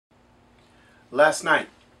Last night,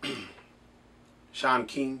 Sean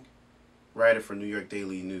King, writer for New York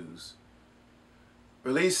Daily News,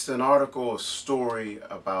 released an article, a story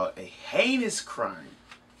about a heinous crime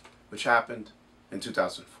which happened in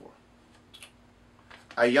 2004.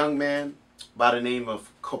 A young man by the name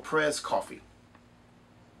of Sodomize Coffee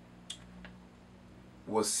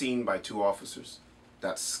was seen by two officers,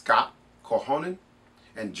 that's Scott Cohonen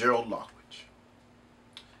and Gerald Lockwood.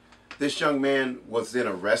 This young man was then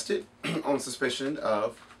arrested on suspicion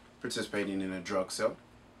of participating in a drug sale,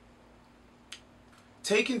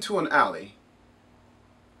 taken to an alley,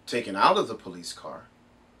 taken out of the police car,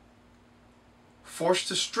 forced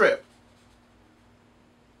to strip,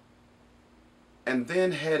 and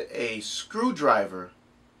then had a screwdriver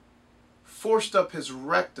forced up his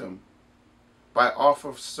rectum by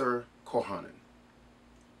Officer Cohonen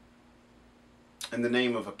in the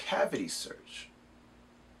name of a cavity search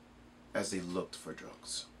as they looked for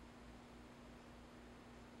drugs.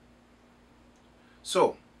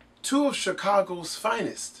 So, two of Chicago's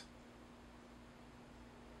finest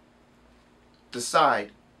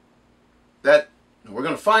decide that we're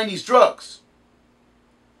going to find these drugs.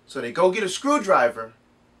 So they go get a screwdriver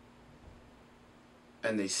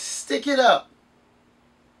and they stick it up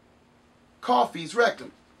Coffee's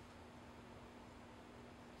rectum.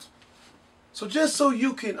 So just so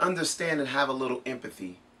you can understand and have a little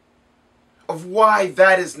empathy of why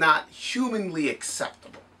that is not humanly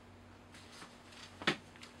acceptable,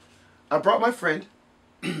 I brought my friend.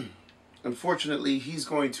 Unfortunately, he's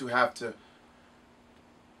going to have to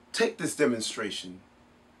take this demonstration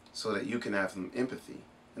so that you can have some empathy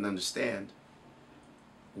and understand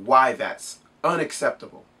why that's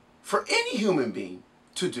unacceptable for any human being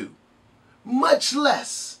to do, much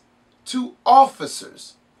less to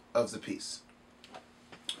officers of the peace.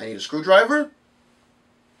 I need a screwdriver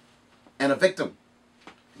and a victim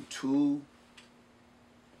and two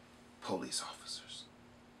police officers.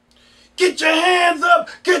 Get your hands up!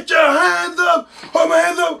 Get your hands up! Oh, my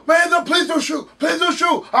hands up! My hands up! Please don't shoot! Please don't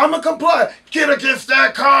shoot! I'ma comply! Get against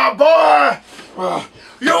that car, boy!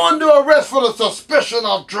 You're under arrest for the suspicion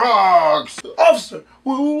of drugs! Officer,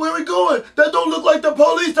 where are we going? That don't look like the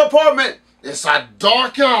police department! It's a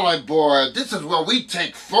dark alley, boy. This is where we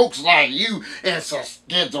take folks like you and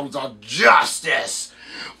give them the justice.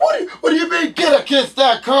 What do you mean, get against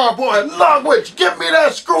that car, boy? Lockwood, get me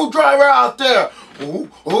that screwdriver out there!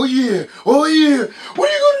 Oh yeah, oh yeah. What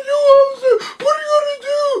are you gonna do, officer? What are you gonna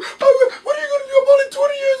do? What are you gonna do? I'm only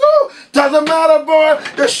 20 years old. Doesn't matter,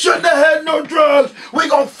 boy. You shouldn't have had no drugs. We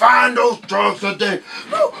gonna find those drugs today.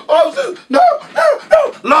 No, officer, no.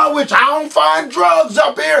 Lockwood, I don't find drugs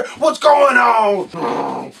up here. What's going on?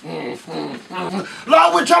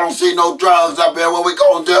 Lockwood, I don't see no drugs up here. What we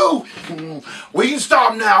gonna do? We can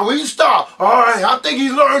stop now. We can stop. All right, I think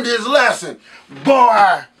he's learned his lesson.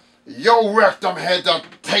 Boy, your rectum had to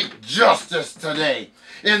take justice today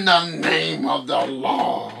in the name of the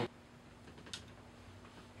law.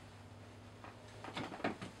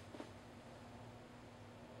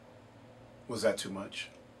 Was that too much?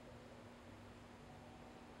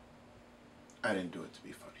 I didn't do it to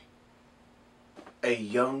be funny. A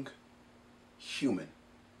young human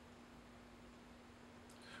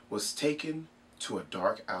was taken to a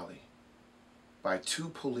dark alley by two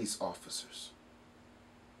police officers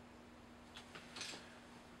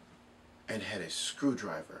and had a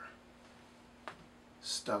screwdriver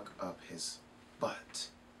stuck up his butt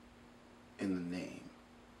in the name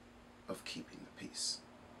of keeping the peace.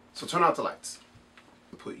 So turn out the lights.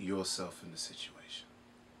 Put yourself in the situation.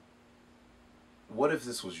 What if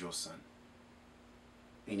this was your son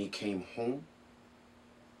and he came home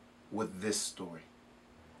with this story?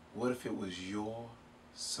 What if it was your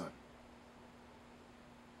son?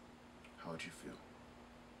 How would you feel?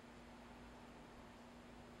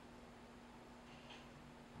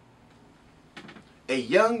 A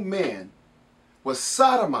young man was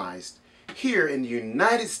sodomized here in the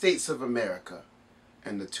United States of America,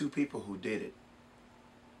 and the two people who did it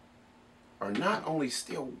are not only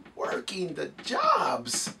still working the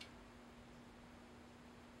jobs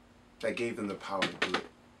that gave them the power to do it,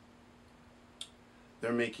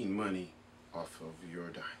 they're making money off of your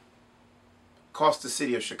dime. Cost the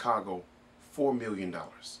city of Chicago $4 million,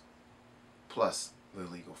 plus the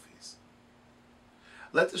legal fees.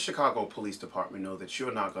 Let the Chicago Police Department know that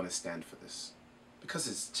you're not going to stand for this, because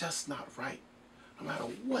it's just not right, no matter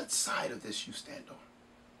what side of this you stand on.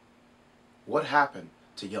 What happened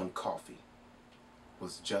to young Coffee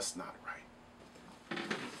was just not right.